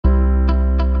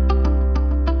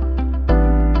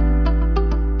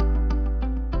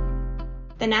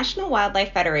National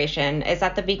Wildlife Federation is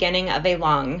at the beginning of a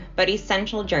long but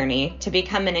essential journey to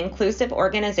become an inclusive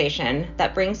organization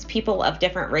that brings people of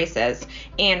different races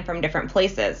and from different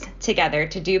places together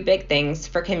to do big things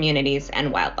for communities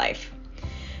and wildlife.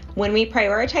 When we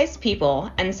prioritize people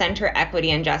and center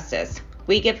equity and justice,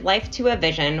 we give life to a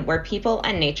vision where people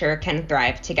and nature can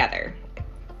thrive together.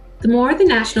 The more the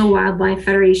National Wildlife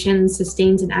Federation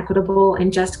sustains an equitable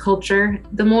and just culture,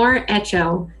 the more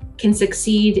ECHO can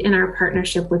succeed in our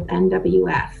partnership with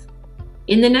NWF.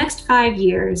 In the next 5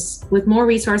 years, with more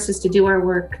resources to do our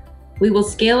work, we will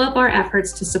scale up our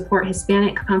efforts to support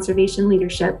Hispanic conservation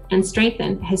leadership and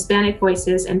strengthen Hispanic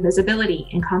voices and visibility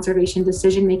in conservation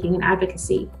decision-making and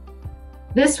advocacy.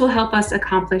 This will help us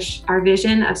accomplish our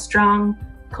vision of strong,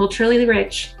 culturally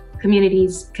rich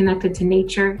communities connected to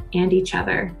nature and each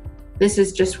other. This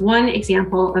is just one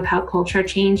example of how culture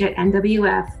change at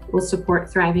NWF will support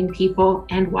thriving people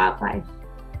and wildlife.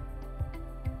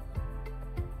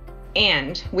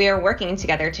 And we are working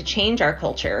together to change our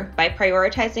culture by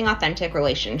prioritizing authentic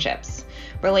relationships.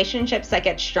 Relationships that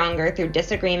get stronger through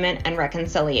disagreement and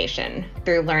reconciliation,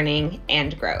 through learning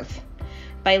and growth.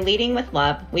 By leading with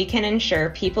love, we can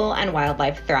ensure people and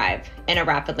wildlife thrive in a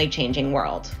rapidly changing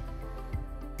world.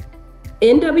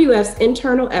 NWF's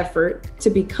internal effort to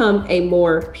become a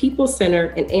more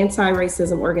people-centered and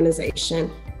anti-racism organization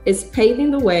is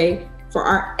paving the way for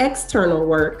our external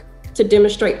work to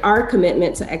demonstrate our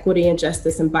commitment to equity and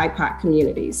justice in BIPOC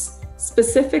communities,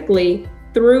 specifically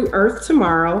through Earth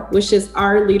Tomorrow, which is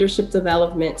our leadership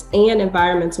development and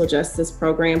environmental justice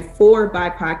program for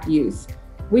BIPOC youth.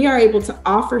 We are able to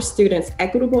offer students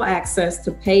equitable access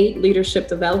to paid leadership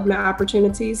development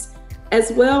opportunities, as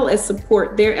well as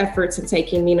support their efforts in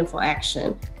taking meaningful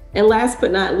action. And last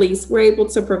but not least, we're able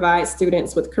to provide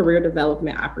students with career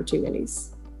development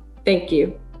opportunities. Thank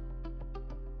you.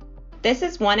 This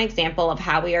is one example of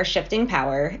how we are shifting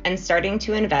power and starting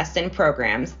to invest in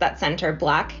programs that center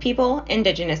Black people,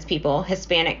 Indigenous people,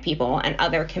 Hispanic people, and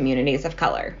other communities of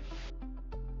color.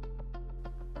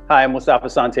 Hi, I'm Mustafa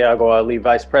Santiago Ali,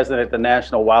 Vice President at the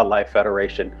National Wildlife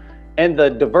Federation. And the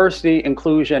diversity,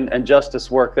 inclusion, and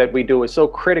justice work that we do is so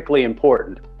critically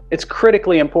important. It's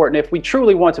critically important if we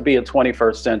truly want to be a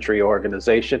 21st century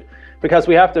organization, because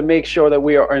we have to make sure that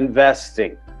we are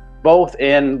investing both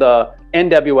in the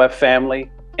NWF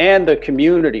family and the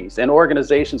communities and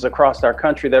organizations across our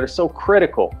country that are so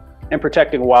critical in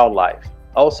protecting wildlife,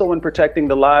 also in protecting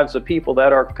the lives of people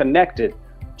that are connected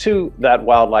to that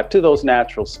wildlife, to those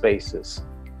natural spaces.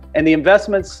 And the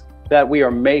investments that we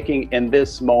are making in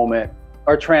this moment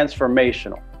are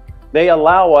transformational. They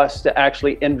allow us to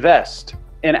actually invest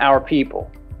in our people,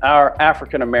 our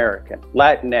African American,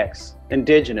 Latinx,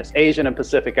 Indigenous, Asian and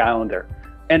Pacific Islander,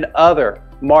 and other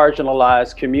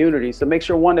marginalized communities to make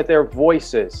sure, one, that their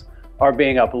voices are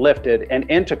being uplifted and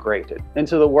integrated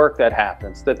into the work that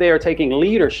happens, that they are taking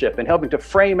leadership and helping to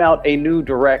frame out a new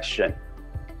direction.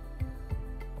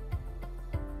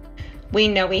 We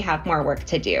know we have more work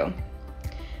to do.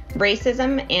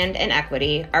 Racism and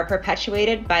inequity are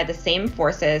perpetuated by the same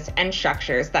forces and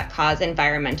structures that cause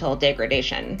environmental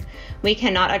degradation. We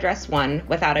cannot address one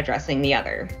without addressing the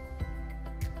other.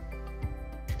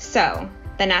 So,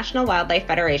 the National Wildlife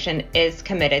Federation is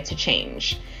committed to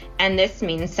change, and this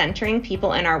means centering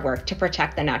people in our work to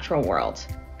protect the natural world.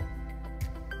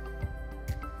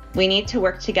 We need to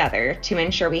work together to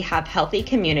ensure we have healthy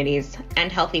communities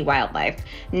and healthy wildlife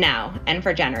now and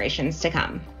for generations to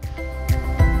come.